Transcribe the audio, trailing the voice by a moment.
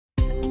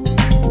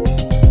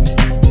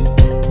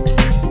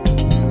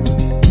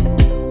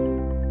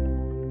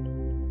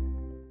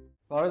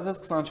Բարեձեզ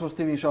 24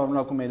 TV-ին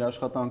շարունակում է իր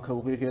աշխատանքը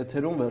ուղիղ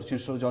եթերում,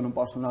 վերջին շրջանում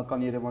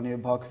պաշտոնական Երևանի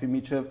եւ Բաքվի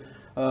միջև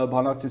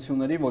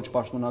բանակցությունների ոչ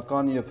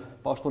պաշտոնական եւ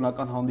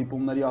պաշտոնական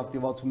հանդիպումների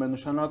ակտիվացում է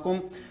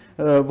նշանակում,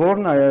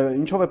 որն է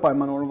ինչով է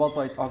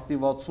պայմանավորված այդ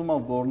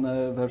ակտիվացումը, որն է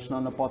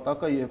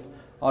վերջնանպատակը եւ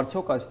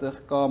արդյոք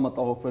այստեղ կա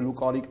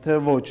մտահոգվելու կարիք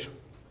թե ոչ։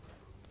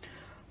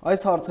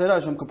 Այս հարցերը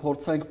այժմ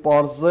կփորձենք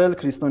պարզել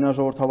Քրիստոնյա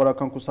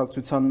ժողովրդավարական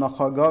կուսակցության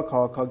նախագահ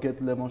քաղաքագետ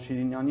Լևոն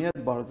Շիրինյանի հետ։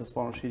 Բարեձեզ,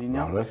 պարոն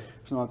Շիրինյան։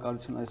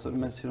 Շնորհակալություն այսօր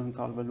մեզ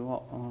հյուրընկալվելու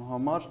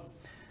համար։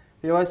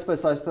 Եվ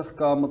այսպես այստեղ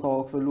կա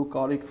մտահոգվելու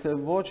կարիք թե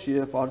ոչ,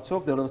 եւ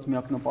արդյոք դեռևս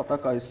միակ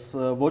նպատակ այս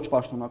ոչ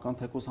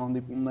պաշտոնական թեկուզ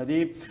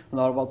հանդիպումների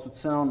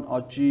լարվածության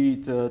աճի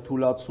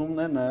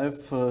թույլատումն է,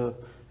 նաեւ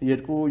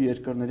երկու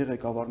երկրների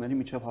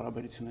ղեկավարների միջև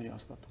հարաբերությունների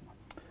հաստատումը։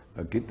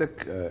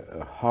 Գիտեք,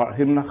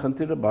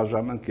 հիմնախնդիրը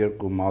բաժանենք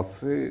երկու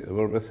մասի,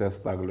 որպես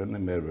հստակ լինի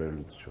մեր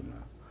վերլուծությունը։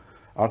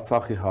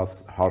 Արցախի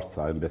հարցը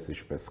այնպես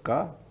ինչպես կա,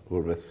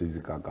 որպես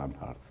ֆիզիկական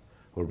հարց,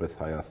 որպես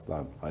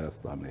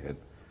Հայաստանի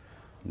հետ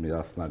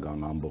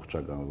միասնական,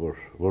 ամբողջական,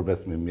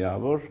 որպես մի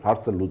միավոր,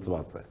 հարցը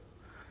լուծված է։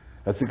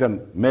 Այսինքն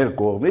մեր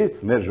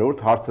կողմից մեր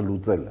ժողովուրդ հարցը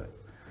լուծել է։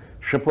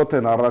 Շփոթ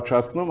են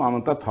առաջացնում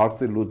անընդհատ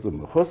հարցի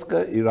լուծումը։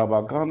 Խոսքը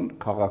իրավական,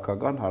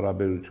 քաղաքական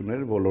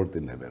հարաբերությունների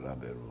ոլորտին է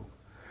վերաբերվում։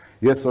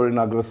 Ես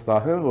օրինակ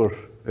վստահ եմ, որ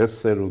այս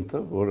սերունդը,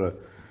 որը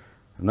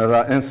նրա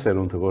այն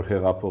սերունդը, որ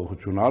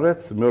հեղափոխություն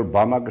արեց, մի օր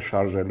բանակը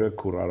շարժելու է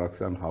Քուր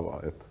Արաքսյան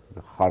այդ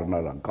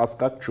խառնարան,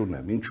 կասկած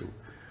չունեմ, ինչու։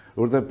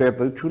 Որտեղ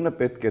պետությունը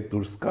պետք է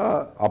դուրս գա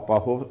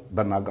ապահով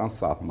բնական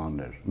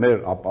սահմաններ։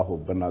 Մեր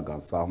ապահով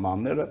բնական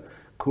սահմանները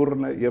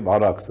Քուրն է եւ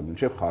Արաքսը,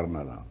 մինչեւ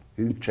խառնարան։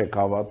 Ինչ չեք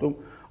հավատում,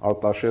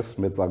 Արտաշես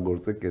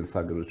մեծագործի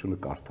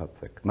կենսագրությունը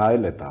կարդացեք։ Նա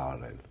էլ է դա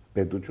արել։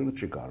 Պետությունը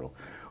չի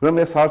կարող։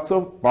 Ուրեմն այս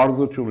հարցով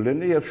բարձություն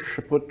լինի եւ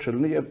շփոթ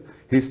չլինի եւ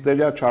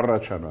հիստերիա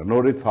չառաջանա։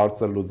 Նորից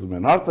հարցը լուծում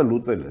են։ Հարցը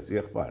լուծել է,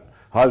 եղբայր։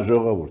 Հայ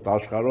ժողովուրդ,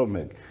 աշխարհով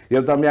մենք։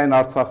 Եվ դա միայն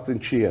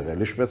արցախցին չի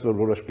եղել, ինչպես որ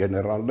որոշ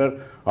գեներալներ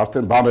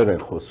արդեն բաներ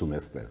են խոսում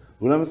այստեղ։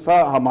 Ուրեմն սա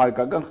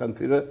համահայկական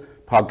խնդիրը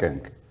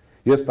փակենք։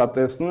 Ես դա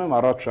տեսնում եմ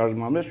առաջ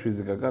շարժման մեջ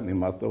ֆիզիկական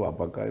իմաստով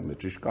ապակայի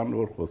մեջ, իշքան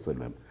որ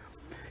խոսել եմ։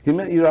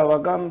 Հիմա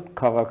իրավական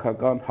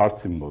քաղաքական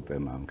հարցին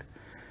մոտենանք։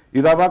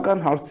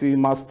 Իրավական հարցի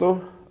իմաստով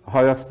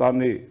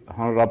Հայաստանի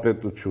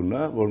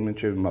Հանրապետությունը, որ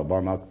մինչև հիմա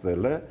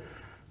բանակցել է,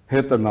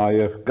 հետը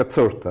նաև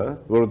կցորդը,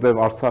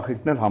 որովհետև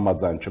Արցախինքն էլ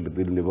համաձայն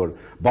չպետք է լինի, որ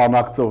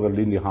բանակցողը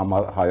լինի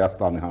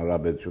Հայաստանի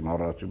Հանրապետություն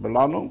առաջի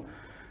պլանում,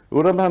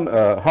 ուրեմն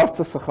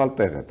հարցը սխալ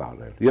տեղ է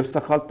տարել, եւ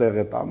սխալ տեղ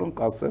է տանում,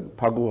 կասեմ,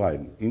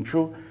 փակուղային։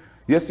 Ինչու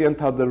ես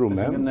ենթադրում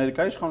եմ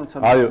ներկայ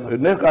իշխանության այո,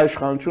 ներկայ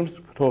իշխանություն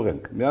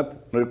թողենք, մի հատ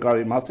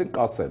ներկայի մասին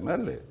կասեմ,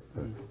 էլի։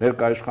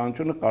 Ներկայ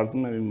իշխանությունը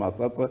կարծում եմ իմ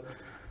ասածը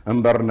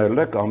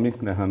ըմբռնել է կամ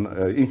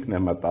ինքն է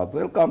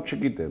մտածել կամ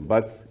չգիտեմ,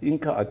 բայց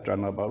ինքը այդ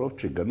ճանապարհով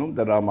չի գնում,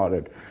 դրա համար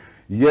էլ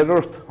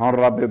երրորդ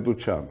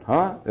հանրապետության,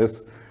 հա, այս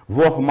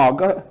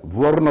ոհմակը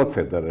ոռնոց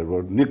է դրել,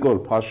 որ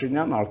Նիկոլ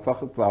Փաշինյան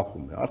Արցախը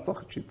ծախում է,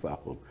 Արցախը չի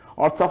ծախում,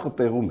 Արցախը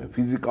տեղում է,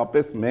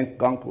 ֆիզիկապես մենք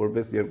կանք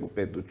որպես երկու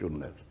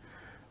պետություններ,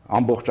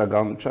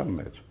 ամբողջականության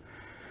մեջ։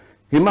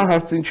 Հիմա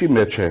հարցը ինչի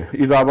մեջ է,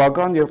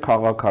 իրավական եւ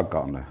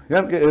քաղաքականը։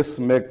 Իհարկե այս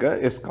մեկը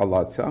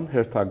էսկալացիան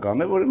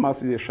հերթական է, որի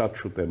մասին ես շատ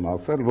շուտ եմ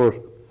ասել,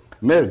 որ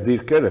մեր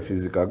դիրքերը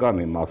ֆիզիկական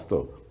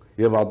իմաստով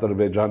եւ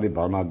Ադրբեջանի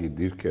բանակի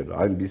դիրքերը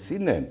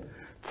այնպիսին են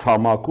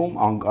ցամաքում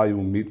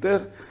անկայուն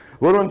միտեղ,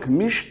 որոնք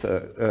միշտ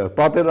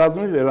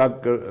պատերազմի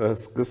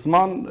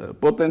վերակսկսման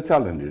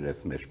պոտենցիալ են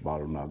իրենց մեջ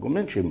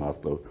պարունակում, ինչ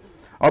իմաստով։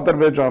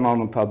 Ադրբեջանը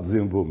անընդհատ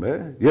զինվում է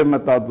եւ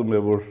մտածում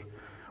է, որ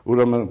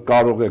ուրեմն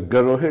կարող է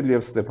գրոհել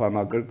եւ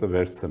Ստեփանակերտը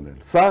վերցնել։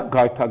 Սա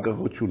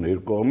գայթակղություն է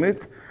իր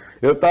կողմից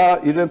եւ դա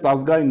իրենց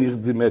ազգային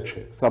իղձի մեջ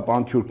է, սա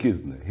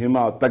պանթյուրքիզմն է։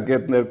 Հիմա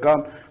տակետներ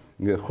կան,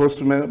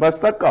 խոսում են, բայց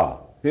դա կա։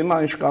 Հիմա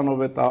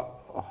ինչքանով է դա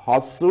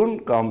հասուն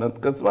կամ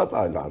ընդգծված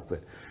այլ հարց է։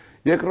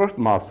 Երկրորդ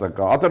մասը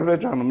կա,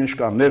 Ադրբեջանում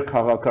ինչքան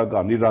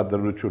ներքաղաքական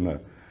իրադրությունը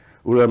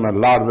ուրեմն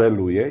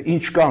լարվելու է,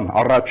 ինչքան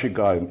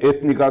առաջիկայում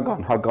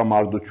էթնիկական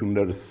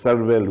հակամարտությունները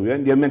սրվելու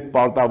են, եւ մենք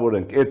պարտավոր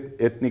ենք այդ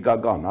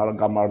էթնիկական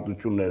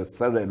հակամարտությունները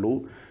սրելու,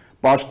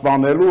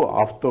 պաշտպանելու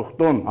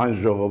ավտոխտոն այն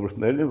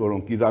ժողովուրդներին,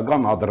 որոնք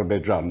իրական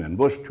Ադրբեջանն են,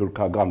 ոչ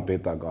թուրքական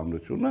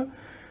պետականությունը,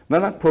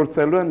 նրանք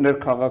փորձելու են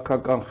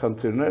ներքաղաքական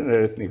խնդիրներ,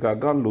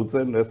 ներէթնիկական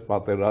լուծել այս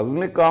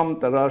պատերազմի կամ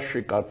դրա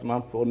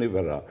շիկացման ֆոնի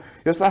վրա։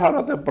 Եվ սա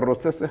հարատև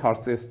process է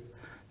հարցի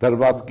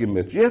դրվածքի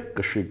մեջ եւ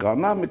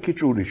կշիկանա մի քիչ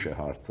ուրիշ է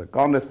հարցը։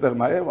 Կան այստեղ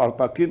նաեւ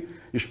արտաքին,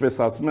 ինչպես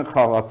ասում են,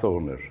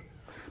 խաղացողներ։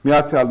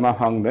 Միացյալ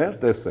Նահանգներ,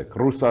 տեսեք,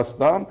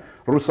 Ռուսաստան,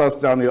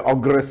 Ռուսաստանի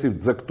ագրեսիվ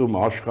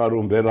ձգտումը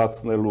աշխարհում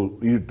վերացնելու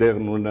իր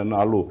տեղն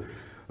ունենալու,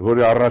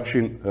 որի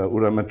առաջին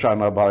ուրեմն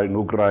ճանապարհին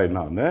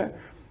Ուկրաինան է,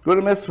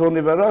 որը մեծ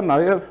ֆոնի վրա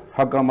նաեւ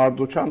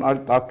հակամարտության այլ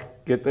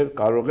տակետեր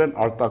կարող են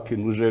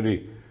արտաքին ուժերի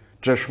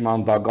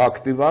ճշմարտակ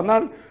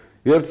ակտիվանալ։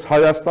 Եվ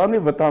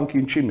Հայաստանի վտանգ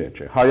ինչի մեջ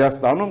է։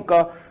 Հայաստանում կա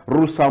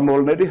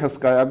ռուսամոլների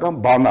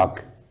հսկայական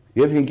բանակ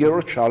եւ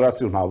 5-րդ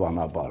շարասյուն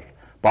հավանաբար։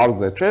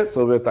 Պարզ է, չէ,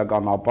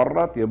 սովետական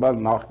ապարատ եւ այլ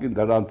նախկին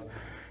դրանց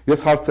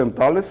Ես հարց եմ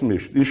տալիս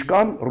միշտ,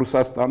 ինչքան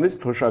Ռուսաստանից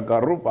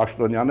թոշակառու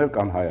պաշտոնյաներ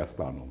կան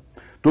Հայաստանում։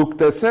 Դուք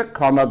տեսեք,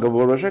 քանակը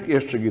որոշեք,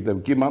 ես չգիտեմ,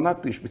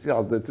 կիմանաք ինչպիսի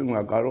ազդեցություն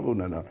նա կարող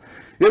ունենալ։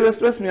 Եվ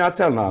այսպես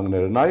Միացյալ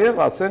Նահանգները,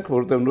 նաև ասենք,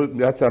 որովհետև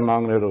Միացյալ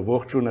Նահանգները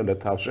ողջունել է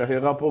Թավշյա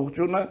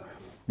հեղափոխությունը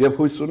եւ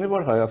հույս ունի,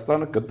 որ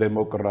Հայաստանը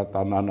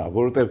կդեմոկրատանանա,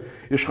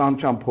 որովհետեւ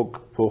իշխանության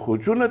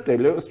փոխությունը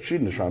τελևս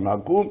չի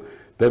նշանակում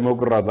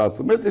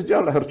դեմոկրատացում, դա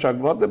իդեալ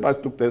հրճակված է,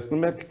 բայց դուք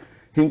տեսնում եք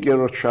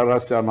 5-րդ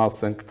Շարասյան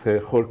ասենք թե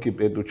խորքի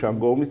պետության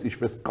կողմից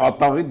ինչպես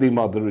կատաղի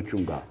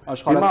դիմադրություն կա։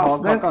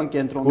 Աշխարհական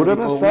կենտրոնների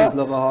կողմից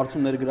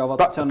լղահարցում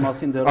ներգրավվածության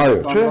մասին դեռևս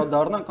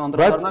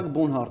կանդրադառնանք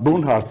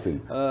բուն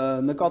հարցին։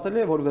 Նկատելի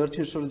է, որ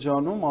վերջին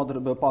շրջանում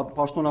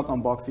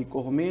պաշտոնական Բաքվի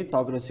կողմից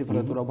ագրեսիվ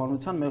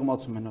ռետորաբանության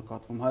մեղմացում է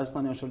նկատվում։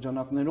 Հայաստանյան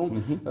շրջանակներում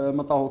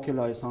մտահոգել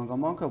է այս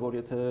հանգամանքը, որ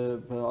եթե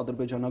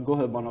Ադրբեջանը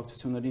գոհ է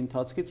բանակցությունների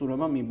ընթացքից,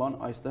 ուրեմն մի բան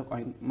այստեղ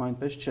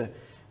այնպես չէ։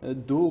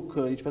 Դուք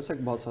ինչպես եք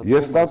բացատրում։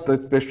 Ես դա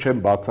այդպես չեմ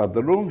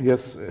բացատրում,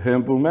 ես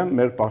հենվում եմ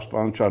մեր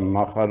պաշտպանության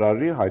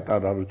նախարարի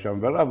հայտարարության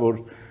վրա, որ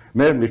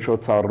մեր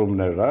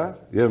միջոցառումները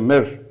եւ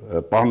մեր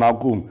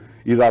բանակում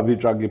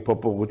իրավիճակի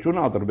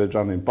փոփոխությունը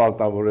Ադրբեջանին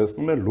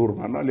պարտավորեցնում է լուր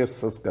մնալ եւ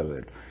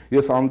սսկվել։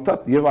 Ես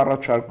անդադ եւ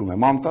առաջարկում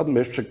եմ անդադ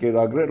մեզ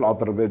չկերակրել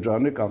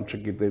Ադրբեջանի կամ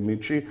չգիտեմ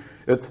ինչի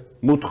այդ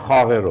մութ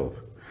խաղերով։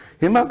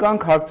 Հիմա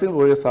կանք հարցին,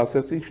 որ ես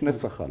ասեցի, ինչն է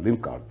սխալ իմ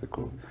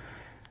կարծիքով։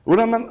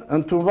 Ուրեմն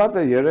ընդունված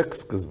է 3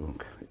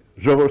 սկզբունք։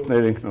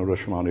 Ժողովրդների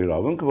ինքնորոշման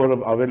իրավունք, որը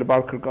ավելի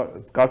բարդ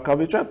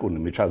կարգավիճակ ունի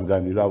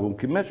միջազգային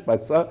իրավունքի մեջ,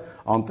 բայց սա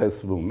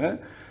անտեսվում է,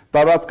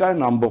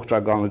 տարածքային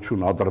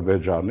ամբողջականություն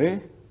Ադրբեջանի,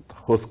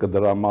 խոսքը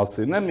դրա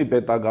մասին է, մի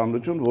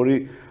պետականություն, որի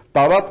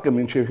տարածքը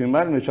մինչև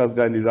հիմա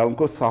միջազգային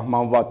իրավունքով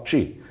սահմանված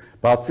չի,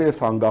 բացի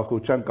այս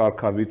անկախության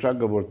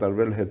կարգավիճակը, որ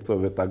տրվել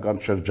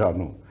հետսովետական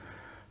շրջանում։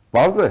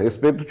 Բազը այս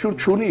պետություն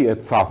չունի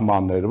այդ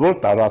սահմանները, որ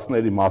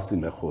տարածքների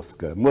մասին է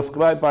խոսքը։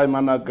 Մոսկվայի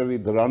պայմանագրի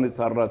դրանից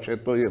առաջ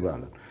հետո եւ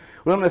այլն։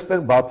 Ուրեմն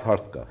այստեղ բաց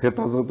հարց կա,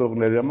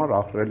 հետազոտողների համար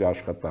ահռելի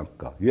աշխատանք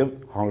կա եւ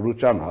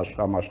հանրության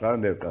աշխամաշխարհը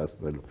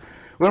ներկայացնելու։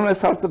 Ուրեմն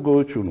այս հարցը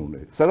գոյություն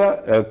ունի։ Սրա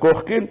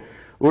կողքին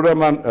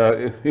ուրեմն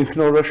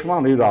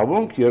ինքնորոշման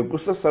իրավունք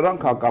երկուսը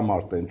սրանք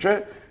հակամարտ են, չէ՞։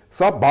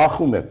 Սա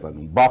բախում է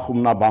ծնում,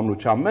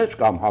 բախումնաբանության մեջ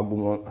կամ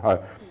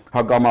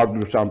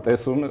հակամարտության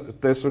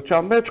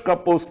տեսության մեջ կա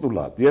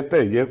պոստուլատ։ Եթե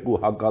երկու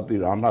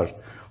հակադիր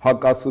անհաշտ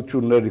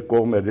հակասությունների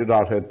կողմեր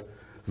իրար հետ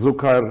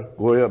զուգահեռ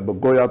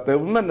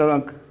գոյատևում են,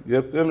 նրանք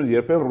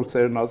երբեմն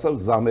ռուսերեն ասած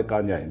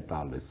զամեկանյա են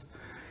տալիս։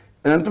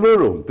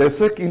 Ընտրում,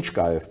 տեսեք ինչ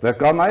կա այստեղ,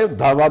 կա նաև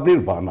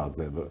դավադիր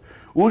բանաձևը,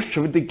 ուժ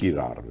չպիտի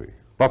կիրառվի։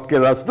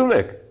 Պատկերացնում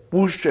եք,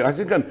 ուժ չէ,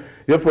 այսինքն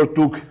երբ որ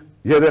դուք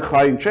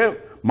երեխային չէ,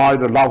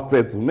 մայրը լավ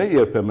ծեծում է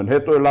երբեմն,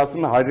 հետո էլ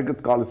ասում է հայրիկդ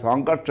գալիս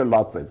հանկարծ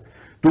չլացես։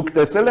 Դուք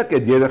տեսել եք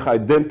այդ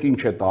երեխայի դեմքը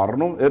ինչ է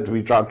դառնում այդ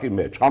վիճակի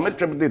մեջ, համել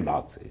չպիտի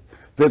լացի։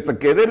 Ծեծը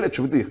կերել է,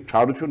 չպիտի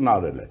չարությունն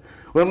արել է։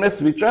 Ուրեմն այս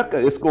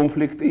վիճակը, այս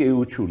կոնֆլիկտի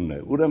էությունն է։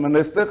 Ուրեմն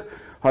այստեղ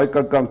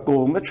հայկական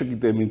կողմը,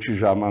 չգիտեմ ինչի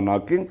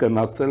ժամանակին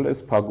գնացել է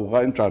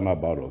փակուղային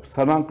ճանապարհով։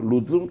 Սրանք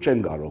լուծում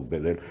չեն կարող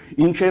բերել։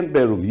 Ինչ են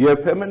բերում,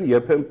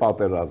 երբեմն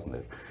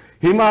պատերազմներ։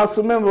 Հիմա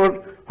ասում են, որ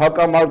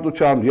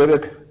հակամարտության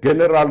 3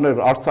 գեներալներ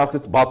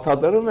Արցախից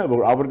բացատրում են,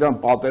 որ ապրիլյան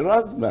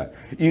պատերազմը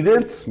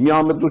իրենց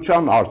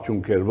միամտության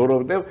արդյունք էր,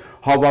 որովհետև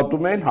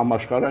հավատում էին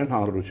համաշխարհային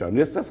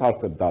հանրության։ Ես ցես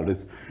հարց եմ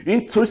տալիս,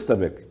 ինչ ցույց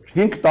տվեք։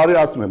 5 տարի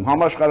ասում եմ,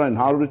 համաշխարհային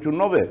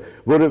հանրությունով է,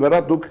 որի վրա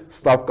դուք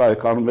ստավկա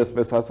եք անում,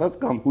 այսպես ասած,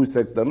 կամ հույս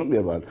եք տնում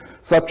եւ այլն։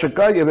 Սա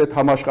չկա եւ այդ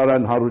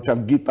համաշխարհային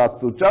հանրության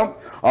գիտակցությամբ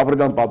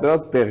ապրիլյան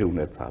պատերազմ տեղի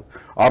ունեցավ։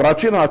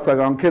 Առաջին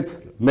արձագանքեց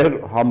մեր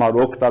համար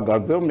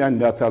օգտագործելով միայն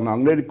Միացյալ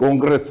Նահանգների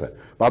կոնգրեսը,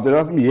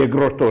 պատերազմի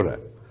երկրորդ օրը,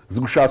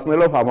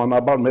 զգուշացնելով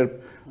համանաբար մեր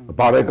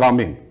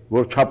բարեկամին,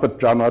 որ չափը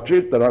ճանաչի,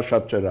 դրան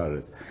շատ չեր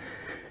արեց։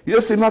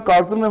 Ես հիմա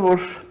կարծում եմ, որ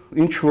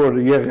ինչ որ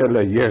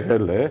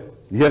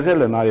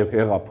եղել է նաև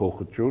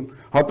հեղափոխություն,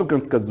 հատուկ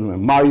ընդգծում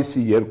եմ,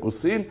 մայիսի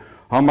 2-ին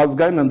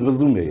համազգային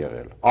ընդվզում է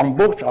եղել,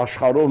 ամբողջ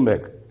աշխարհով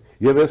մեկ,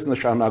 եւ այս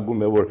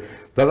նշանակում է, որ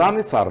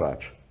դրանից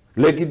առաջ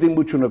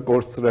լեգիտիմությունը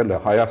կորցրել է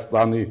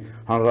Հայաստանի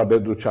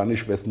Հանրապետության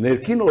ինչպես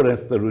ներքին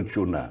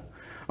օրենսդրությունը,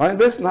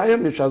 այնպես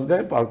նաև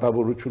միջազգային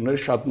պարտավորությունների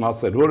շատ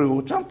մասեր, որի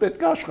ուղղությամբ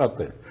պետք է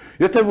աշխատել։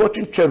 Եթե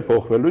ոչինչ չէր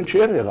փոխվելու, ինչ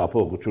էր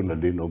հեղափոխությունը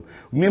լինում։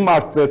 Մի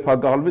մարդ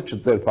ձերբակալվի,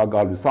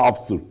 չձերբակալվի, սա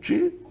աբսուրդ չի։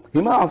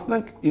 Հիմա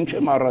ասենք ինչ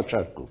եմ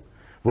առաջարկում։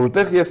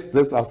 Որտեղ ես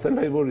ձեզ ասել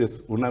եմ, որ ես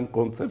ունեմ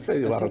կոնցեպտը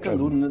եւ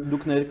առաջարկում։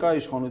 Դուք ներկա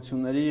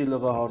իշխանությունների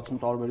լղահարցում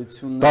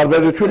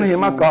տարբերությունը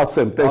հիմա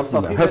կասեմ,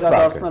 տեսնում եմ, հստակ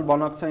է։ Վերադարձնել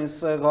բանակցային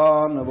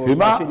սեղան, որ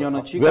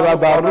Փաշինյանը չի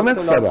վերադառնում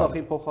ենք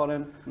Արցախի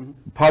փոխարեն։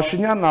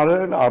 Փաշինյանն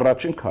արել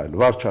առաջին քայլ,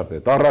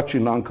 վարչապետ,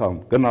 առաջին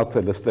անգամ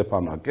գնացել է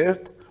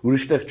Ստեփանակերտ,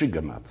 ուրիշտեղ չի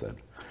գնացել։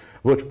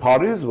 Ոչ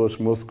Փարիզ, ոչ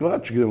Մոսկվա,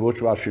 չգիտեմ, ոչ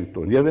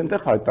Վաշինգտոն, եւ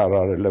այնտեղ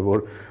հայտարարել է, որ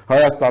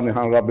Հայաստանի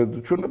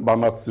Հանրապետությունը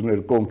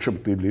բանակցությունների կողմ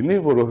չպետք է լինի,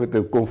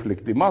 որովհետեւ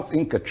կոնֆլիկտի մաս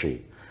ինքը չի։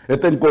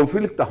 Այդ այն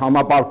կոնֆլիկտը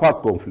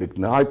համապարփակ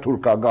կոնֆլիկտն է,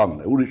 հայ-թուրքականն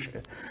է, ուրիշ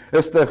է։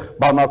 Այստեղ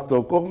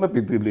բանակցող կողմը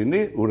պիտի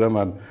լինի,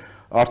 ուրեմն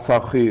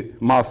Արցախի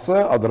մասը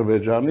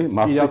Ադրբեջանի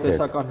մասի հետ։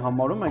 Իրատեսական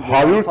համարում եք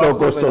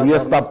 100%-ով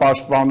ես դա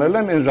պաշտպանել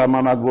եմ այն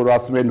ժամանակ, որ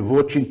ասում են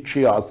ոչինչ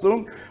չի ասում,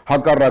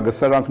 հակառակը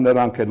սրանք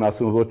նրանք են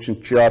ասում ոչինչ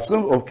չի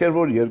ասում, ովքեր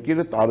որ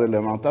երկիրը տարել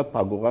են անդադ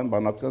փակուղային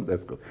բանակցության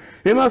տեսքով։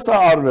 Հիմա սա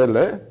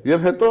արվել է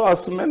եւ հետո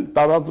ասում են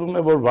տարածվում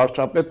է, որ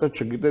վարչապետը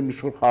չգիտեմ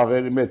ինչ-որ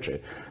խաղերի մեջ է։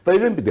 Դա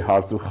իրեն պիտի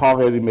հարցվի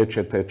խաղերի մեջ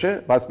է թե չէ,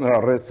 բայց նրա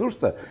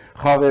ռեսուրսը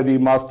խաղերի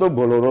իմաստով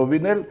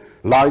բոլորովին էլ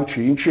լայն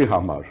չի, ինչի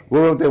համար,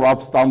 որովհետեւ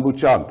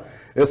ապստամբության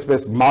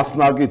այսպես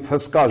մասնագից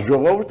հսկա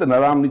ժողովուրդը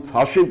նրանից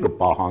հաշիվ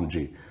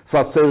կպահանջի։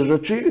 Սա Սերժը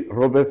չի,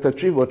 Ռոբերտը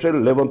չի, ոչ էլ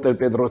Լևոն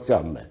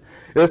Տեր-Պետրոսյանն է։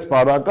 Այս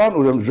բարական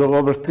ուրեմն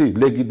ժողովրդի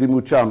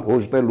լեգիտիմության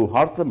օժտելու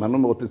հարցը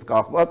մնում օդից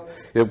կախված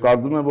եւ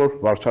կարծում եմ, որ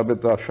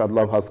վարչապետը շատ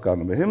լավ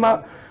հասկանում է։ Հիմա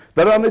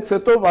դրանից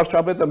հետո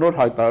վարչապետը նոր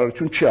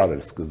հայտարարություն չի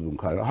արել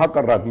սկզբունքային։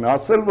 Հակառակն է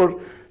ասել, որ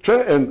չէ,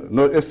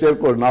 այս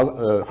երկու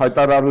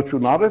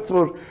հայտարարություն արեց,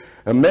 որ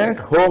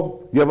մենք հող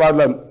եւ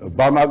այլն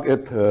բանակ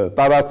այդ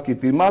տարածքի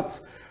դիմաց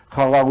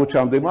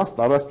խաղաղության դիմաց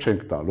տարած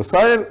չենք տալու։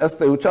 Սա էլ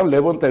ըստ էության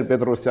Լևոն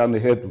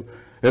Տեր-Պետրոսյանի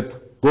հետ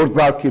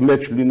գործարքի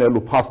մեջ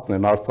լինելու փաստն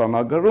են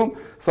արձանագրում,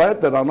 սա էլ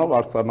դրանով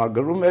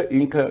արձանագրում է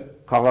ինքը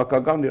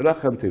քաղաքական իր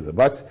խնդիրը,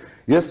 բայց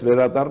ես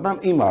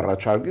վերադառնամ իմ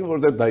առաջարկին,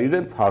 որտեղ դա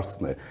իրենց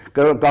հարցն է։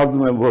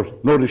 Կարծում եմ, որ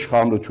նոր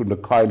իշխանությունը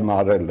քայլն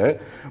արել է,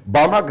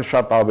 բանակը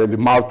շատ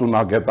ավելի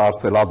մարտունակ է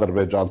դարձել,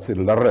 ադրբեջանցի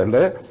լռել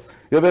է,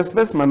 եւ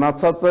այսպես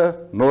մնացածը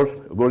նոր,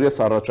 որ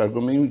ես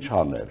առաջարկում եմ ինչ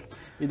անել։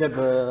 Իդեպ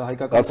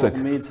հայկական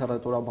կողմից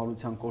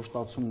հեռուստորաբանության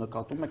կոշտացում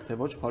նկատում եք, թե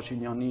ոչ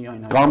Փաշինյանի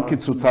այն կամքի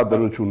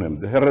ցուցադրություն եմ։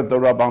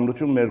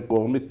 Հեռուստորաբանություն մեր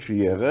կողմից չի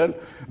եղել,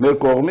 մեր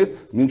կողմից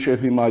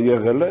մինչև հիմա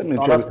եղել է,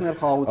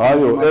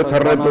 այո, այդ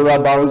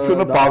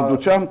հեռուստորաբանությունը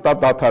պարտության դա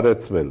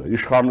դադարեցվել է։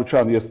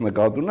 Իշխանության ես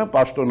նկատում եմ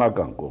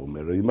պաշտոնական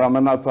կողմերը։ Հիմա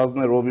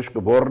մնացածներ ով իշ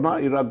կոռնա,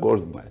 իր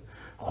գործն է։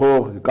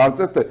 Խող,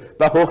 կարծես թե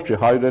դա հող չի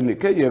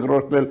հայրենիք է,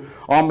 երկրորդն էլ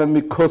ամեն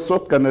մի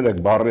քոսոտ կներեք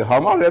բառի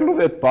համար,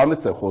 ելով այդ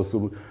բանից է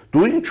խոսում։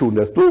 Դու ինչ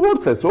ունես, դու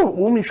ո՞նց ես,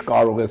 ում ինչ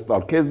կարող ես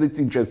տալ,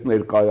 քեզնից ինչ ես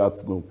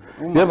ներկայացնում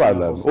եւ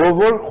այլն։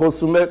 Ով որ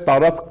խոսում է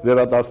տարածք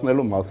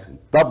վերադարձնելու մասին։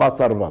 Դա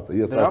բացառված է,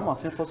 ես դրա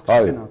մասին խոսք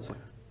չի գնացել։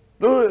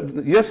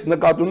 Ես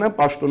նկատում եմ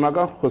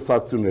պաշտոնական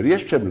խոսակցություններ,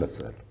 ես չեմ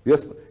լսել։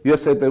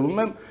 Ես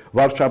հետևում եմ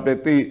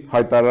վարչապետի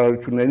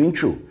հայտարարություններին,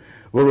 ինչու։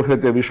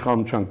 Որովհետև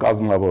իշխանության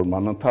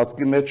կազմավորման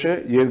ընթացքի մեջ է,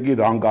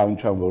 երկիր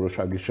անկայունության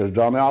որոշակի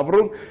շրջան է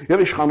ապրում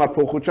եւ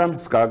իշխանափոխության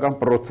հսկայական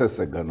process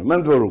է գնում։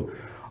 Ընդ որում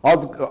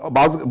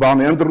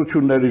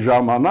ընտրությունների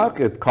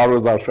ժամանակ այդ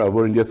քարոզարշավը,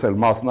 որին ես էլ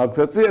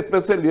մասնակցեցի,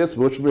 այդպես էլ ես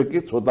ոչ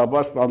մեկից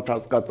հոտաբաց բան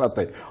չհասկացա,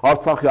 թե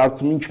Արցախի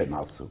հարցում ինչ են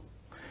ասում։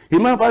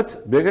 Հիմա բայց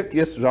եկեք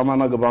ես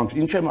ժամանակը բան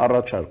ինչ եմ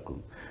առաջարկում։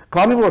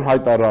 Քանի որ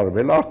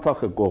հայտարարվել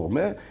Արցախը կողմ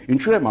է,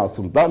 ինչու եմ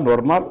ասում, դա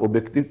նորմալ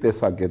օբյեկտիվ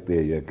տեսակետի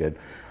է եկել։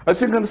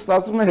 Այսինքն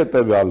ստացվում է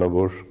հետևյալը,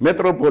 որ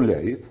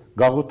մետրոպոլիայից,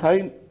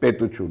 գաղութային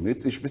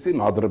պետությունից, ինչպիսին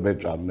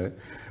Ադրբեջանն է,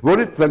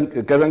 որից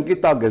կրնկի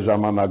տակ է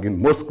ժամանակին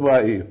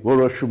Մոսկվայի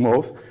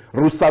որոշումով,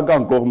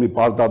 ռուսական կողմի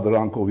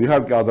պարտադրանքով,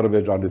 իհարկե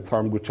Ադրբեջանի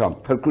ցանկությամբ,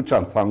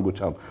 թրքության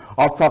ցանկությամբ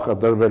Արցախը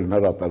դրվել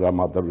նրա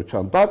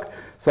տրամադրության տակ,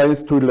 սա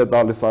ինձ թույլ է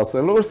տալիս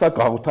ասելու, որ սա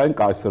գաղութային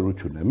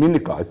կայսրություն է,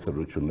 մինի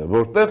կայսրություն է,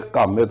 որտեղ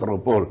կա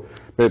մետրոպոլ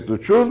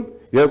պետություն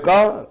եւ կա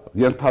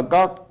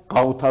ենթակա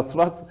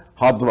գաղութացված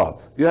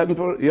հատված։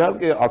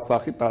 Իհարկե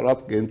Արցախի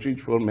տարածք ինչ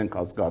որ մենք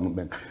հասկանում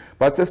ենք,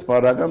 բայց այս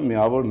բարական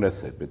միավոր նես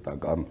է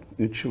պետական,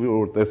 ինչ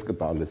որ տեսքը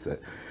տալիս է։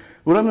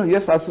 Ուրեմն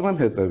ես ասում եմ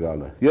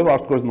հետևյալը, եւ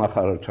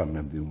արտգործնախարարությանն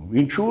եմ դիմում։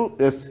 Ինչու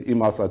այս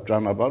իմ ասած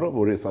ճանապարհով,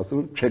 որ ես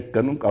ասում եմ, չեք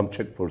գնում կամ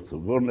չեք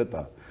փորձում, որն է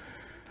դա։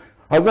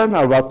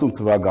 1960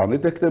 թվականի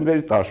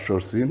դեկտեմբերի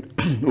 14-ին,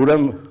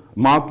 ուրեմն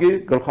ՄԱԿ-ի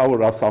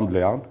գլխավոր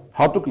ասամբլեան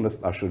հատուկ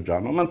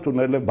նստաշրջանում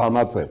ընդունել է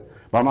բանաձև։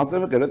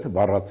 Բանաձևը գրեթե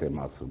բառացի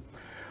եմ ասում։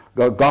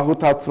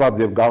 Գաղութացված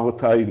եւ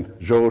գաղութային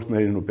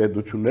ժողովուրդներին ու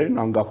պետություններին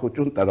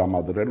անկախություն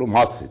տրամադրելու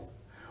մասին,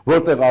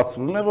 որտեղ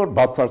ասվում է, որ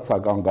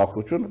բացարձակ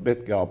անկախությունը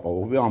պետք է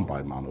ապահովի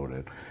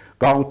անպայմանորեն։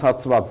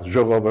 Գաղութացված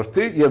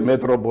ժողովրդի եւ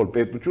մետրոպոլ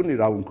պետություն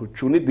իրավունք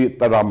ունի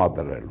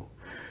տրամադրելու։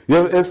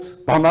 Եվ այս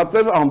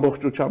բանաձևը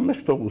ամբողջությամբ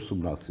մեջ թող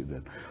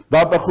ուսումնասիրեն։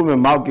 Դա բխում է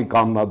ՄԱԿ-ի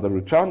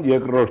կանոնադրության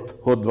երկրորդ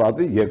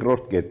հոդվածի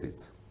երկրորդ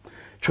կետից։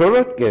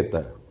 Չորրորդ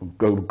կետը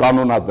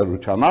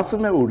կանոնադրության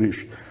ասում է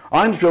ուրիշ,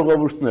 այն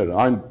ժողովուրդները,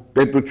 այն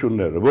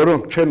պետությունները,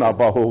 որոնք չեն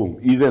ապահովում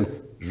իրենց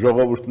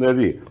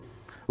ժողովուրդների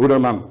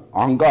ուրեմն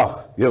անկախ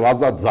եւ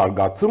ազատ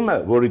զարգացումը,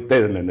 որի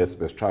տերն են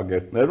այսպես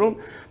ճագերտներում,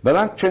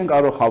 նրանք չեն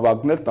կարող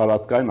հավակնել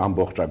տարածքային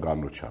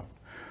ամբողջականության։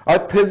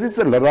 Այդ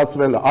թեզիսը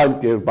լրացվել է այլ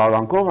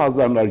կերպարանքով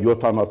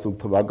 1970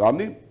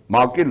 թվականի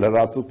ՄԱԿ-ի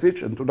լրացուցիչ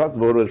ընդունած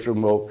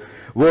որոշումով,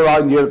 որ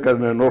այն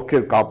երկրներն,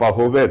 ովքեր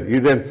կապահովեն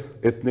իրենց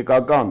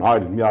էթնիկական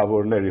այլ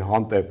միավորների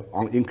հանդեպ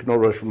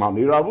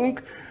ինքնորոշման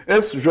իրավունք,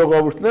 այս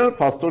ժողովուրդները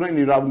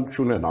փաստորեն իրավունք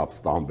չունեն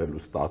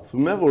ապստամբելու,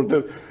 ստացվում է,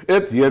 որտեղ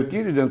այդ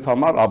երկիր իրենց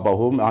համար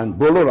ապահովում է այն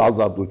բոլոր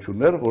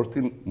ազատությունները,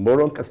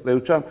 որոնք ըստ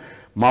էության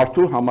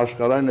մարդու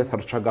համաշխարհային այդ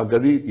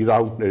հռչակագրի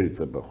իրավունքներից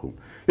է բխում։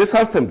 Ես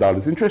հարց եմ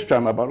տալիս, ինչու է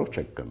ճանապարհով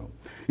չեք գնում։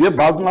 Եվ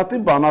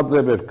բազմաթիվ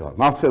բանաձևեր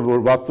կան, ասել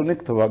որ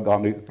 65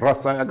 թվականի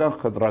ռասայական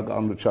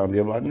խտրականության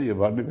եւ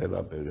այլն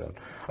վերաբերյալ։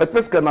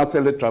 Այդպես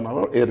գնացել է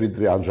ճանապարհով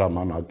Էրիտրեան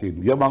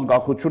ժամանակին եւ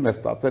անկախություն է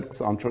ստացել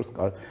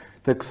 24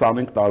 թե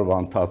 25 տարվա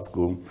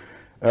ընթացքում։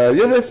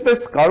 Եվ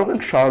այսպես կարող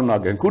ենք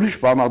շարունակենք, ուրիշ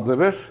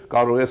բանաձևեր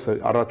կարող ես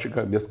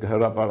առաջիկայում ես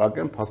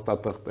կհրապարակեմ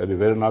փաստաթղթերի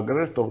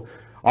վերնագրեր, թող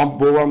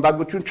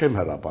ամբողջություն չեմ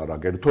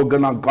հրապարակել, թող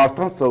գնան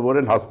կարդան,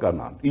 սովորեն,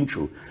 հասկանան։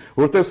 Ինչու՞։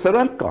 Որտեղ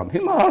սրանք կան,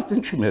 հիմա հարց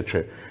ինչի մեջ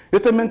է։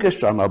 Եթե մենք այս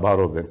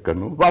ճանապարհով ենք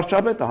գնում,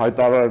 վարչապետը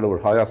հայտարարել է,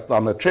 որ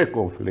Հայաստանը չէ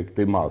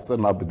կոնֆլիկտի մասը,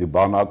 նա պիտի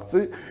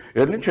բանակցի,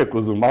 ելն ինչ եք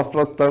ուզում,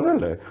 Աստված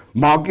տվել է,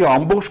 ՄԱԿ-ի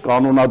ամբողջ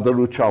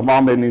կանոնադրությամբ,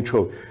 ամեն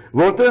ինչով,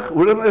 որտեղ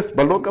ուրեմն այս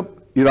բլոկը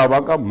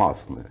իրավական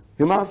մասն է։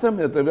 Հիմա ասեմ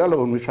հետևյալը,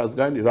 որ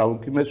միջազգային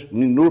իրավունքի մեջ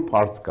մի նուրբ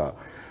հարց կա,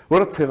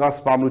 որը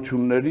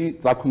ցեղասպանությունների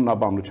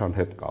ծագումնաբանության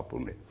հետ կապ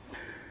ունի։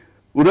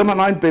 Ուրեմն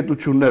այն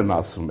պետություններն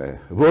ասում է,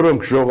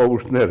 որոնք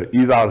ժողովուրդներ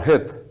իրար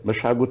հետ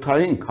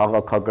մշակութային,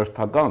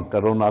 քաղաքակրթական,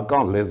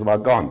 կրոնական,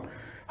 լեզվական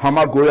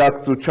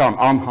համագոյակցության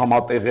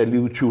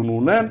անհամատեղելիություն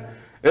ունեն,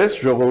 այս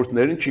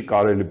ժողովուրդներին չի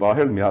կարելի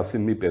պահել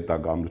միասին մի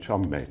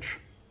պետականության մեջ։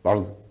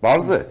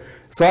 Պարզ է,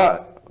 սա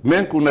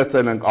մենք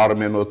ունեցել ենք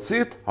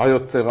արմենոցիդ,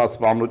 հայոց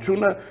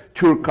ցեղասպանությունը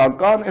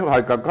թուրքական եւ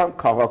հայկական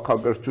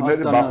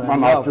քաղաքակրթությունների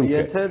բախման արդյունք է։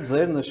 Եթե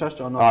ձեր նշած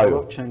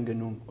ճանապարհով չեն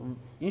գնում,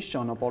 ինչ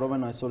ճանապարհով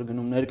են այսօր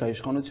գնում ներկա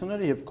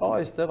իշխանությունները եւ կա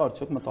այստեղ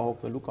արդյոք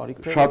մտահոգվելու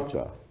կարիք թե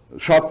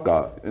Շատ կա։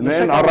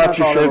 Նեն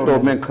առաջի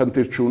շերտով մենք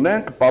խնդիր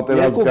չունենք,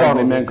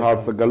 պատերազմի մենք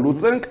հարցը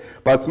գլուծենք,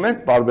 բայց մենք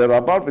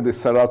բարբերաբար պիտի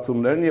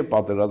սրացումներն եւ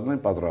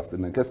պատերազմներին պատրաստ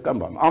լինենք։ Այս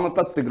կան բան։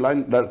 Անընդհատ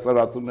ցիկլային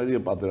սրացումների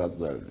եւ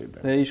պատերազմներ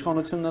լինեն։ Դե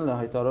իշխանությունն էլ է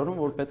հայտարարում,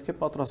 որ պետք է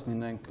պատրաստ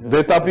լինենք։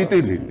 Դե դա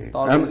պիտի լինի։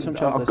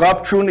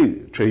 Կապ չունի,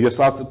 չէ,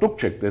 ես ասում,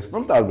 դուք չեք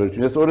տեսնում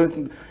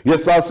տարբերություն։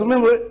 Ես ասում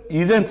եմ, որ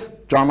իրենց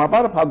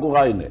ճանապարհը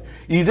փակուղային է։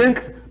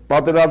 Իրենք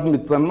պատերազմի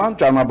ծնման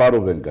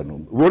ճանապարհով են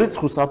գնում, որից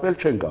խուսափել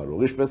չեն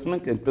կարող, ինչպես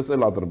մենք, այնպես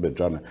էլ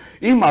Ադրբեջանը։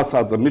 Իմ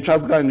ասածը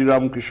միջազգային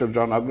իրավունքի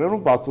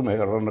շրջանակներում բացում է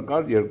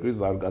հեռանկար երկրի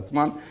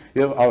զարգացման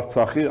եւ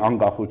Արցախի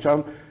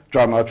անկախության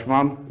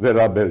ճանաչման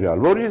վերաբերյալ,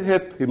 որի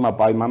հետ հիմա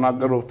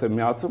պայմանագրով թե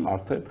միացում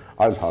արդեն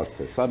այլ հարց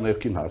է, սա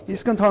ներքին հարց է։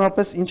 Իսկ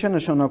ընդհանրապես ինչ է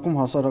նշանակում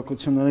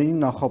հասարակություններին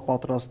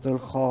նախապատրաստել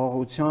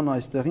խաղաղության,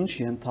 այստեղ ինչ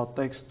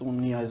ենթատեքստ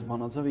ունի այս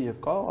բանաձևը եւ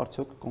կա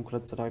արդյոք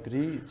կոնկրետ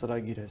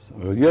ծրագիր է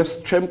սա։ Ես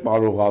չեմ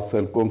կարող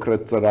ասել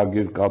կոնկրետ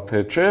ծրագիր կա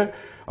թե չէ,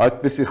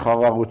 այդպիսի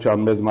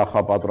խաղաղության մեզ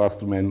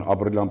նախապատրաստում են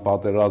ապրիլյան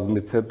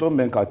պատերազմից հետո,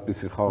 մենք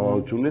այդպիսի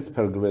խաղաղությունից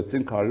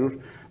փրկվեցինք 100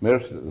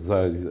 մեր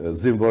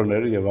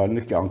զինվորների եւ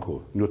այլնի կյանքով,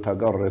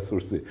 նյութական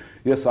ռեսուրսի։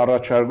 Ես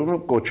առաջարկում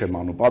եմ կոչ եմ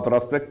անում,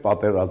 պատրաստվեք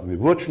պատերազմի։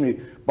 Ոչ մի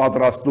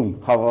պատրաստում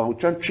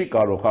խաղաղության չի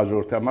կարող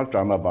հաջորդի համար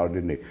ճանապարհ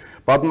լինի։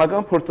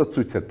 Պատմական փորձը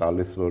ցույց է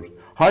տալիս, որ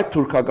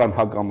հայ-թուրքական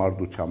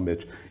հակամարտության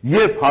մեջ,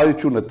 երբ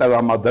հայությունը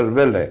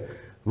տրամադրվել է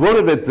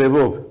որևէ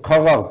ձևով,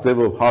 խաղաղ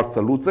ձևով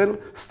հարցը լուծել,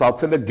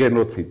 ստացել է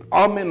գենոցիդ։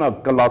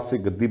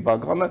 Ամենակլասիկը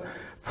դիպականը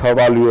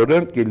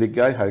ցավալիորեն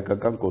Կիլիկիայի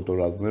հայկական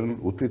կոտորածներն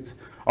 8-ից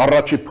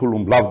առաջի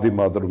փուլում լավ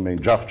դիմադրում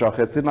էին,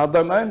 ջախջախեցին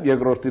Ադանայում,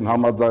 երկրորդին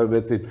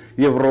համաձայնվեցին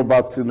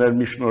եվրոպացիներ,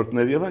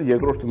 միջնորդներ եւ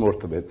երկրորդը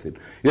մորթվեցին։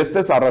 Ես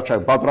ցես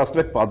առաջարկում,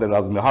 պատրաստվեք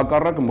պատերազմի,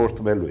 հակառակը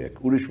մորթվելու եք,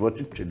 ուրիշ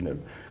ոչինչ չի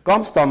լինելու։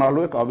 Կամ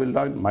ստանալու եք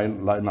ավելի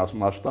լայն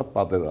մասշտաբ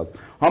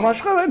պատերազմ։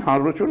 Համաշխարհային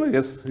հանրությունը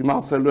ես հիմա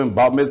ասելու եմ,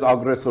 բա մեզ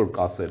ագրեսոր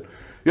կասել։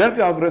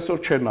 Իհարկե ագրեսոր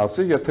չեն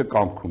ասի, եթե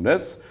կամք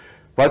ունես,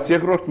 բայց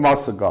երկրորդ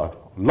մասը կա։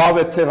 Լավ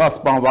է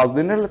ցեղասպանված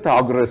լինելը, թե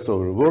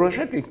ագրեսորը,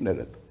 որոշեք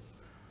ինքներդ։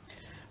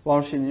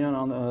 Լևոն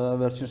Շիրինյան,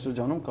 վերջին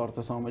շրջանում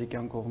կարծես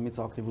ամերիկյան կողմից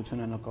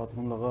ակտիվություն է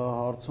նկատվում ԼՂՀ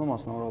հարցում,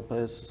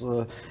 մասնավորապես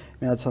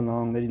Միացյալ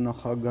Նահանգների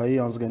նախագահի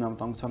ազգային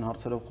անվտանգության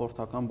հարցերով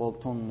խորհրդական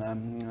Բոլթոնն է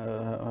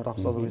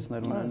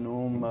հեռախոսազրույցներ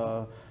ունենում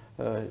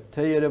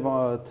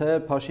թե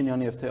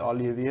Փաշինյանի եւ թե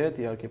Ալիևի հետ,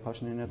 իհարկե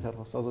Փաշինյանի հետ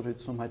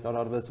հեռախոսազրույցում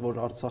հայտարարվեց, որ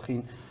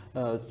Արցախին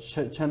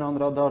չեն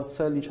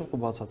անդրադարձել, ինչով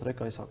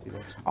կբացատրեք այս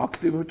ակտիվացիան։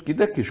 Ակտիվ,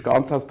 գիտեք ինչ,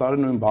 անցած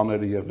տարի նույն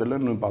բաները եղել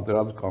են, նույն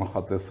պատերազմ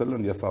կանխատեսել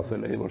են, ես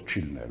ասել եմ, որ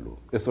չի լինելու։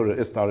 Այսօր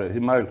այս տարի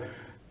հիմա էլ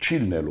չի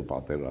լինելու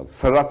պատերազմ,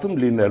 սրացում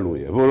լինելու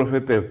է,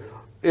 որովհետեւ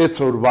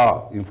այսօրվա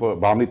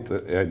բանի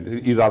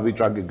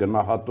իրավիճակի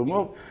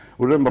գնահատումով,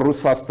 ուրեմն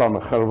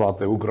Ռուսաստանը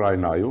խրված է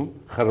Ուկրաինայում,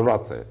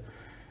 խրված է։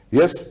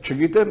 Ես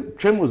չգիտեմ,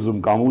 չեմ ուզում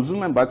կամ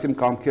ուզում եմ, բայց իմ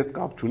կամքի հետ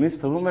կապ չունի,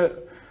 թվում է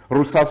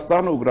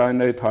Ռուսաստանը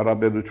Ուկրաինայի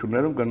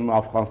հարաբերություններում գնում է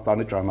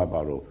Աֆղանստանի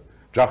ճանապարհով։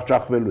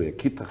 Ջախջախվելու է,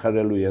 քիթը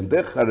խրելու է,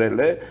 այնտեղ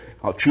խրել է,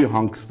 չի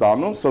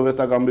հանգստանում,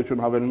 սովետական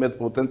միություն ավելի մեծ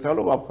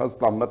պոտենցիալով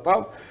Աֆղանստան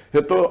մտավ,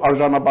 հետո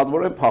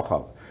արժանապատվորեն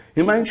փախավ։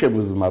 Հիմա ինչ եմ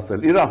ուզում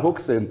ասել, իր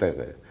հոգսը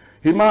այնտեղ է։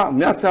 Հիմա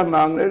Միացյալ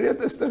Նահանգների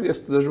հետ այստեղ ես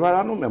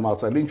դժվարանում եմ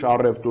ասել, ինչ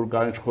առևտուր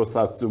կա, ինչ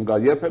խոսակցություն կա,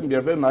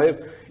 երբեմն նաև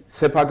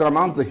սեփական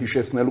անձը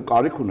հիշեցնելու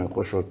կարիք ունեն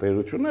խոշոր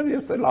տերություններ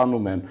եւ սել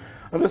անում են։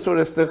 Այնպես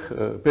որ այստեղ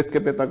պետք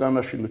է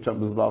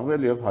պետականաշինությամբ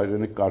զբաղվել եւ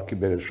հայրենիք կարգի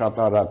բերել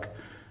շատ արագ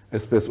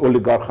այսպես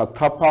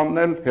օլիգարխաթափ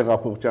անել,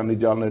 հեղափոխության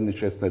իդեալներն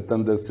իջեցնել,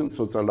 տնտեսություն,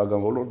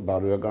 սոցիալական ոլորտ,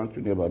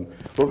 բարոյականություն եւ այլն,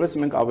 որպես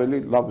մենք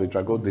ավելի լավ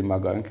վիճակով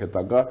դիմակայենք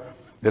հետագա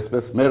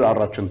այսպես մեր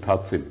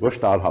առաջընթացին, ոչ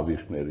թե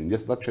արհավիրքներին,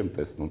 ես դա չեմ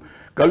տեսնում։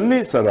 Կլինի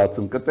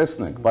սրացում,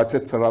 կտեսնենք, բայց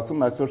այդ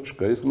սրացում այսօր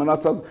չկա։ Իսկ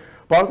մնացած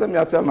բարձր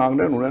Միացյալ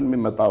Նահանգներն ունեն մի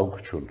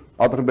մտահոգություն։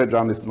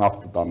 Ադրբեջանից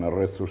նավթ տանը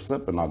ռեսուրսը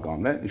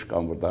բնական է,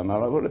 ինչքան որ դա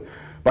հնարավոր է,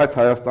 բայց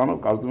Հայաստանում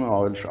կարծում եմ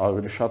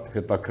ավելի շատ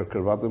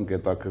հետաքրքրված եմ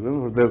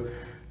հետաքրքրվում, որտեղ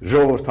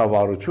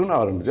ժողովրդավարությունը,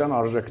 արևմտյան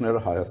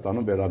արժեքները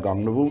Հայաստանում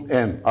վերականգնվում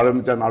են։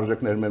 Արևմտյան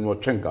արժեքները մեր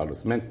մոտ չեն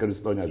գալիս։ Մենք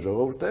քրիստոնյա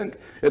ժողովուրդ ենք,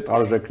 այդ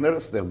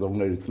արժեքները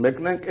ստեղծողներից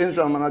մեկն ենք, այն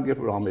ժամանակ,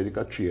 երբ որ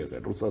Ամերիկա չի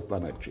եղել,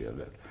 Ռուսաստանը չի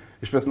եղել,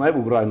 ինչպես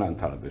նաև Ուկրաինան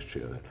ընդհանրապես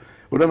չի եղել։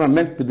 Ուրեմն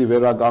մենք պիտի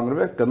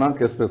վերականգնվենք,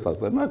 գնանք այսպես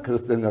ասեմ,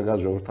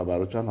 քրիստոնեական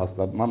ժողովրդավարության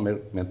հաստատման մեր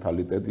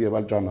մենթալիտետի եւ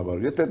այլ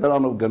ճանապարհով։ Եթե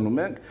դրանով գնում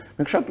ենք,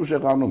 մենք շատ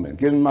ուժեղանում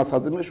ենք։ Եվ իմ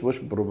ասածի մեջ ոչ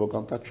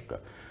պրովոկանտա չկա։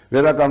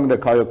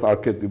 Վերականգնեք հայոց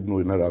արքետիպն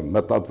ու նրան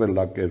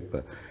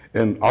մտածելակերպը,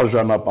 այն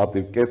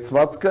արժանապատիվ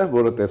կեցվածքը,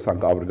 որը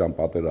տեսանք Աֆրիկյան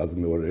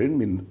պատերազմի օրերին,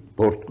 մի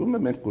բորտկում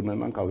է, մենք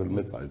կունենանք ավելի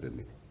մեծ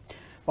այրենիք։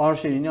 Պարոն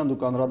Շիրինյան,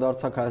 դուք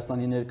անդրադարձաք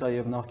Հայաստանի ներկա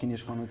եւ նախկին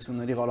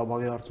իշխանությունների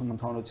Ղարաբաղի հարցում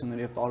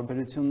ընդհանրությունների եւ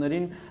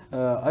տարբերություններին,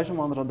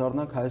 այժմ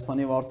անդրադառնանք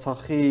Հայաստանի եւ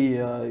Արցախի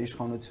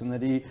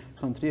իշխանությունների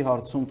խնդրի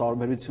հարցում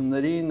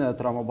տարբերություններին,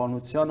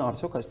 տրամաբանության,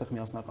 արդյոք այստեղ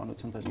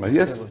միասնականություն տեսնենք։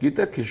 Ես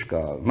գիտեք ինչ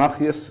կա, նախ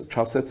ես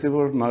չասեցի,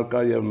 որ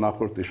ներկա եւ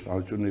նախորդ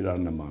իշխանությունն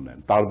իրար նման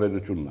են,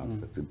 տարբերությունն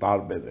ասեցի,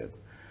 տարբեր են,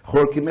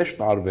 խորքի մեջ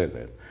տարբեր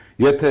են։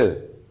 Եթե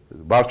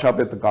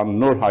վարչապետը կամ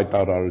նոր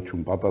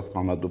հայտարարություն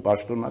պատասխանատու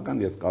պաշտոնական,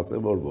 ես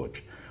կասեմ, որ ոչ։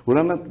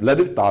 Ուրեմն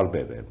լրիվ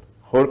տարբեր են,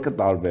 խորքը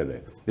տարբեր է։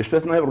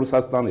 Ինչպես նաև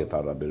Ռուսաստանի հետ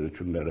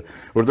հարաբերությունները,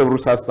 որտեղ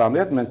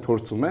Ռուսաստանի հետ մենք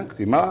փորձում ենք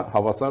հիմա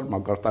հավասար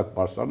մակարդակ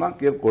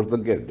պաշտպանանք եւ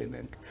գործընկեր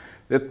լինենք։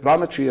 Այդ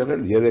բանը չի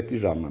եղել 3-ի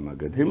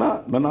ժամանակին։ Հիմա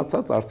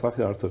մնացած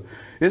Արցախի հարցը։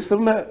 Ես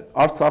թվում է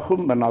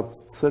Արցախում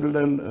մնացել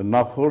են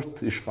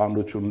նախորդ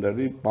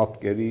իշխանությունների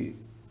պատկերի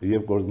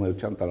եւ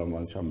գործնեության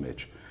տրամաբանության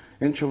մեջ։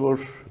 Ինչը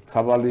որ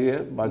ցավալի է,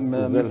 բայց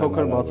մի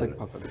փոքր բացեք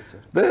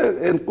փակագծեր։ Դե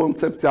այն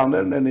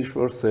կոնցեպցիաներն են ինչ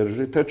որ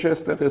Սերժի, թե չէ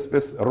այստեղ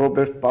այսպես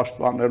Ռոբերտ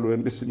պաշտպանելու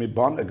այնպեսի մի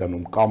բան է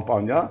գնում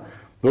կամպանիա,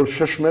 որ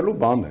շշմելու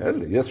բան է,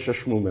 էլի, ես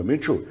շշմում եմ,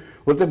 ինչու՞,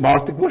 որտեղ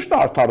մարդիկ ոչ թե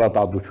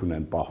արդարադատություն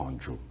են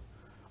պահանջում։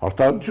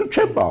 Արդարադատություն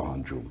չեն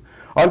պահանջում,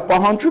 այլ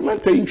պահանջում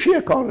են, թե ինչի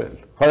է կարել։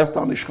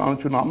 Հայաստանի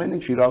իշխանությունը ամեն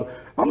ինչ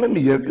ամեն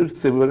մի երկիր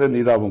սեվերեն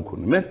իրավունք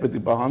ունի։ Մենք պետք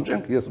է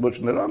պահանջենք, ես ոչ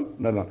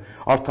նրան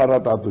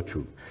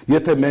արդարադատություն։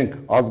 Եթե մենք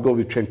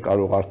ազգովի չենք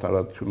կարող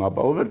արդարադատություն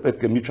ապահովել,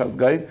 պետք է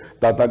միջազգային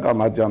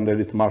դատական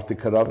ատյաններից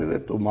մարդիկ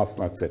հրավիրել ու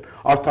մասնակցել։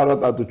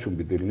 Արդարադատություն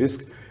պիտի լինի,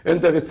 իսկ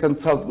այնտեղից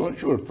ցած գոնչ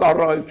որ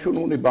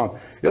ծառայություն ունի բան։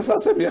 Ես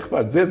ասեմ,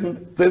 եղբայր,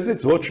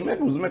 ձեզից ոչ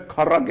մեկ ուզում եք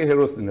քարակի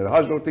հերոս լինել,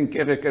 հաջորդին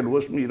կեղեկել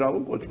ոչ մի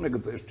իրավունք, ոչ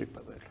մեկը ձեզ չի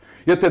տվել։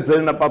 Եթե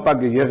ձեր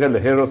նպատակը եղել է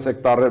հերոս եք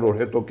տարել, որ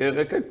հետո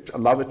կեղեկեք,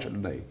 լավ է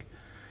չլինեիք։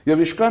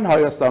 Եվ իշքան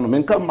Հայաստանում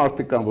այնքան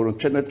մարդիկ կան,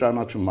 որոնք չեն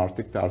ճանաչում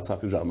մարդիկ թե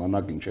Արցախի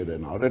ժամանակ ինչեր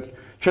են արել,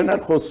 չեն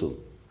էլ խոսում։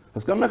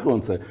 Հասկանում եք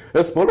ոնց է։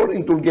 Այս բոլոր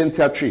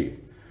ինտելիգենցիա չի։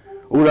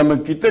 Ուրեմն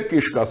գիտեք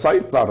ինչ կա, սա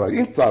ինչ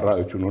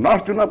ծառայություն ունի,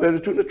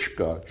 արդյունաբերությունը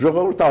չկա։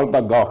 Ժողովուրդը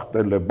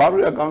արտագաղթել է,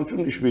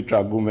 բարոյականությունը ինչ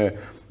վիճակում է,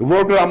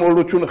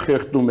 ողջամոլությունը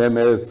խեղդում է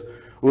մեզ։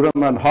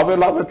 Ուրեմն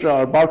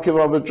հավելավճար,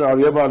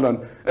 բարգեւավճար եւ այլն,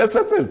 այս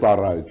է ձեր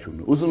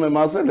ծառայությունը։ Ուզում եմ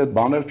ասել, այդ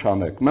բաներ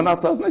չանեք։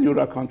 Մնացածն է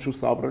յուրաքանչյուր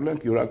սաբրել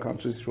ենք,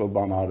 յուրաքանչյուր ինչ-որ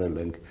բան արել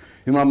ենք։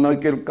 Հիմա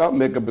մեկ էլ կա,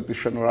 մեկը պետք է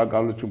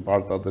շնորհակալություն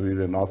պարտադիր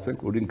իրեն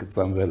ասենք, որ ինքը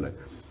ծնվել է։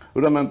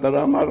 Ուրեմն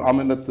դրա համար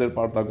ամենը ձեր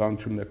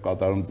պարտականությունն է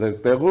կատարում ձեր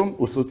տեղում,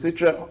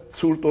 ուսուցիչը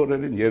ցուրտ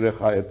օրերին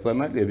երեխա է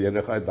ծնել եւ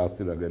երեխայի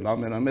դաստիարակել,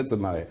 ամենամեծը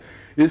նա է։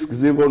 Իսկ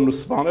զինվորն ու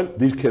սպանել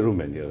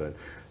դիրքերում են եղել։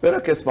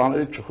 Վերակ այս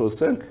բաներից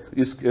չխոսենք,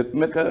 իսկ այդ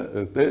մեկը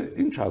դե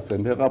ինչ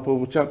ասեմ,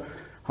 հեղափոխության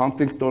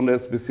Հանտինգտոնը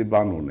այսպիսի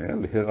բան ունի,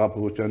 էլի,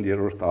 հեղափոխության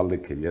երրորդ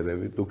ալիքը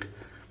երևի դուք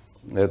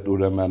այդ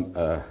ուրեմն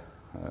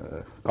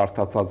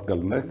կարդացած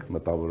կլնեք,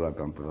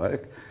 մտավորական տղա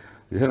եք,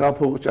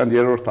 հեղափոխության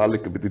երրորդ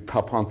ալիքը պիտի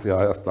թափանցի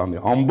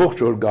Հայաստանի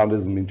ամբողջ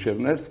օրգանիզմը մինչև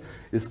ներս,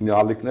 իսկ մի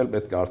ալիքն էլ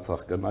պետք է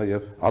Արցախ գնա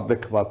եւ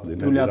adekvat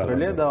լինի։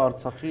 Թույլատրելի է դա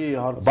Արցախի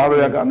հարցը։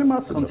 Բարոյականի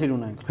մասին խնդիր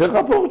ունենք։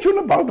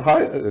 Հեղափոխությունը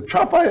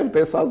Չապայև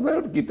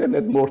տեսածները գիտեն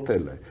այդ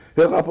մորթել է։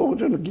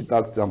 Հեղափոխությունը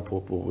գիտակցության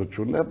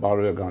փոփոխություն է,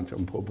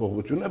 բարոյականության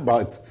փոփոխություն է,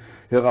 բայց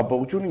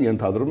հեղափոխությունը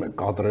ենթադրում է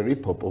կադրերի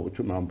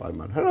փոփոխություն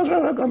անպայման։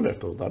 Հրաժարականներ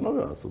թող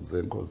դանով է ասում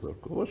զենքով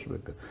զորքով, ոչ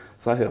մեկը։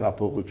 Սա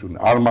հեղափոխություն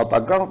է,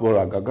 արմատական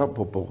որակական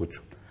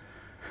փոփոխություն։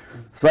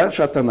 Սա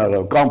շատ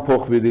հնարավոր, կամ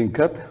փոխվիր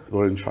ինքդ,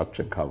 որին շատ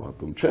չենք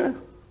հավատում, չէ՞։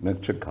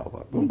 Մենք չենք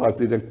հավատում,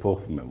 բայց իրենք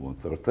փոխվում են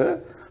ոնց որ թե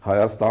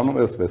Հայաստանում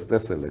էսպես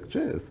տեսել եք,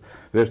 չէ՞, այս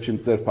վերջին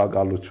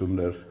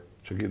ձերբակալություններ,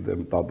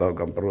 չգիտեմ,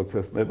 դատական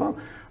process-ներ,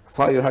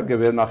 սա իհարկե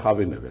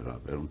վերնախավին է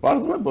վերաբերում։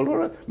 Պարզվում է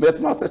բոլորը մեծ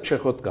մասը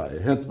չեխոտկա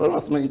է, հենց որ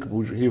ասում են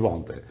ինքը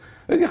հիվանդ է։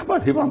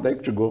 Եղբայր հիվանդ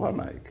եք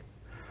չգողանայիք։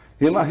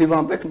 Հիմա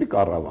հիվանդ եք մի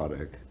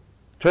կառավարեք,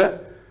 չէ՞։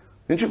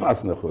 Ինչի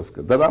մասն է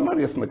խոսքը։ Դրա համար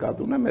ես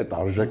նկատում եմ այդ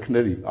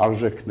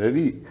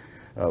արժեքների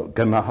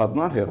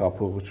գնահատման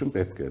հեղափոխություն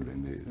պետք է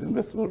լինի։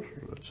 Ինձ որ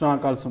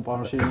շնորհակալություն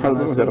պարոն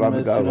Շիրինյան,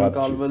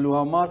 հյուրընկալվելու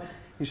համար։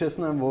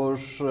 Հիշեցնեմ,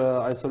 որ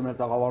այսօր մեր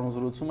տաղավարում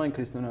զրուցում ենք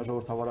Քրիստոնյա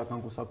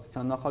ժողովրդավարական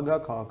կուսակցության նախագահ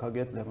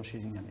քաղաքագետ Լևոն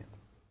Շիրինյանի հետ։